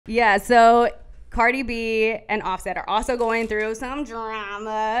Yeah, so Cardi B and Offset are also going through some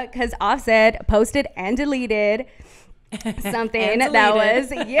drama because Offset posted and deleted something that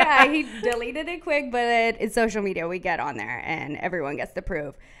was, yeah, he deleted it quick, but it's social media. We get on there and everyone gets the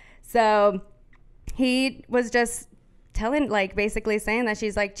proof. So he was just telling, like, basically saying that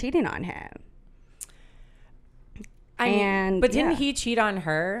she's like cheating on him. But didn't he cheat on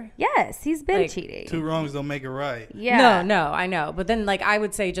her? Yes, he's been cheating. Two wrongs don't make it right. Yeah. No, I know. But then, like, I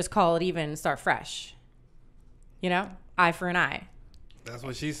would say just call it even, start fresh. You know? Eye for an eye. That's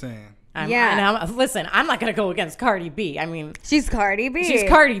what she's saying. Listen, I'm not going to go against Cardi B. I mean, she's Cardi B. She's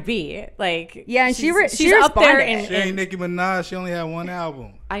Cardi B. Like, yeah, and she's up there. And she ain't Nicki Minaj. She only had one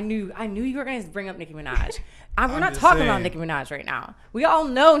album. I knew you were going to bring up Nicki Minaj. We're not talking about Nicki Minaj right now. We all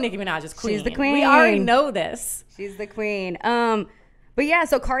know Nicki Minaj is queen. She's the queen. We already know this. She's the queen. But yeah,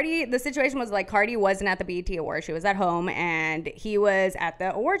 so Cardi, the situation was like Cardi wasn't at the BET Awards. She was at home and he was at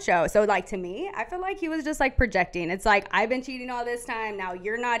the award show. So like to me, I feel like he was just like projecting. It's like, I've been cheating all this time. Now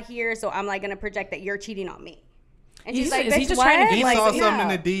you're not here. So I'm like going to project that you're cheating on me. And she's like, bitch, what? He saw something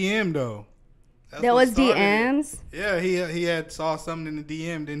in the DM though. There was DMs? Yeah, he had saw something in the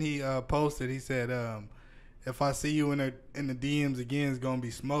DM. Then he posted, he said, if I see you in the DMs again, it's going to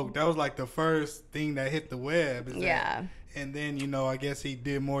be smoke. That was like the first thing that hit the web. Yeah. And then, you know, I guess he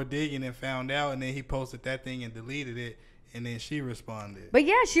did more digging and found out, and then he posted that thing and deleted it, and then she responded. But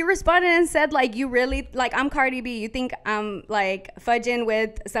yeah, she responded and said, like, you really, like, I'm Cardi B. You think I'm, like, fudging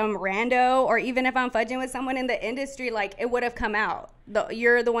with some rando, or even if I'm fudging with someone in the industry, like, it would have come out.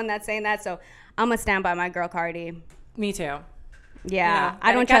 You're the one that's saying that, so I'm going to stand by my girl Cardi. Me too. Yeah,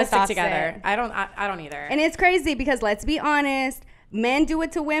 I don't trust Offset. Together. I don't either. And it's crazy because let's be honest, men do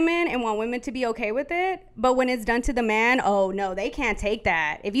it to women and want women to be okay with it. But when it's done to the man, oh no, they can't take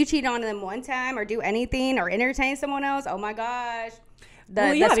that. If you cheat on them one time or do anything or entertain someone else, oh my gosh.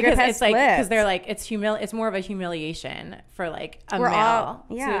 Because they're like, it's more of a humiliation for like a male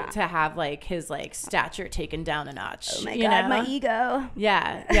to have like his like stature taken down a notch. Oh my God, my ego.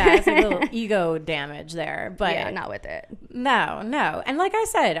 Yeah, it's a little ego damage there, but yeah, not with it. No, and like I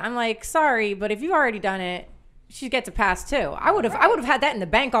said, I'm like, sorry, but if you've already done it, she gets a pass too. I would have had that in the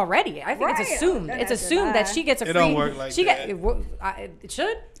bank already. I think it's assumed. It's assumed that she gets a free. It don't work like that. It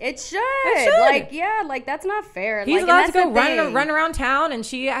should. It should. Like, yeah, like that's not fair. He's allowed to go run around town, and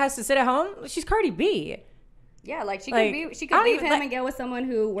she has to sit at home. She's Cardi B. Yeah, like she could leave him and get with someone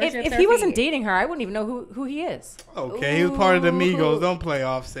who worships If he wasn't dating her, I wouldn't even know who he is. Okay, he was part of the Migos. Don't play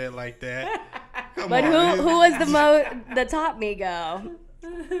Offset like that. But who was the top Migo?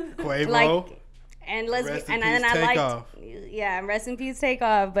 Quavo. Like, and then I liked, yeah, rest in peace,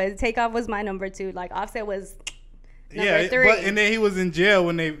 Takeoff. But Takeoff was my number 2. Like Offset was number 3. And then he was in jail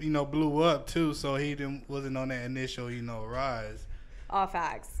when they blew up too, so he wasn't on that initial rise. All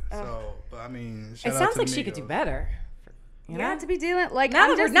facts. So, but I mean, it sounds like she could do better. You know? To be dealing like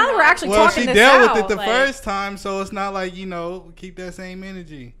now that we're actually talking this out. Well, she dealt with it the first time, so it's not like keep that same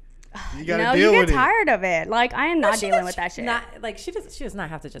energy. You gotta deal with it. You get tired of it. Like I am not dealing with that shit. She does not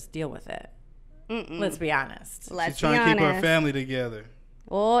have to just deal with it. Let's be honest. She's trying to keep her family together.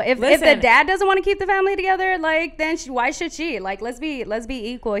 Well, if the dad doesn't want to keep the family together, like then why should she? Like let's be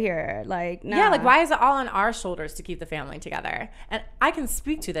equal here. Like nah. Yeah, like why is it all on our shoulders to keep the family together? And I can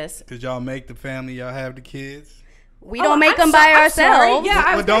speak to this. Cause y'all make the family, y'all have the kids. We don't make them by ourselves.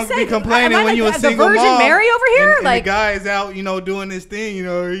 Yeah, but don't be complaining when you a single mom. The Virgin Mary over here, and the guy is out, doing this thing.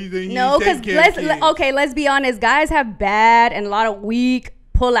 No, because let's be honest. Guys have bad and a lot of weak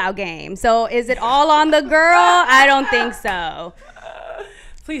pull-out game. So is it all on the girl? I don't think so.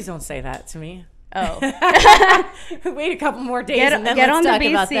 Please don't say that to me. Oh. Wait a couple more days and then let's talk BC.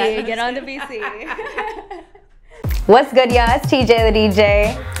 about that. Get on the BC. What's good, y'all? It's TJ the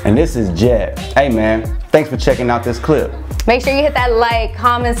DJ. And this is Jet. Hey, man. Thanks for checking out this clip. Make sure you hit that like,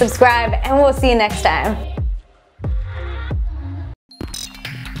 comment, subscribe, and we'll see you next time.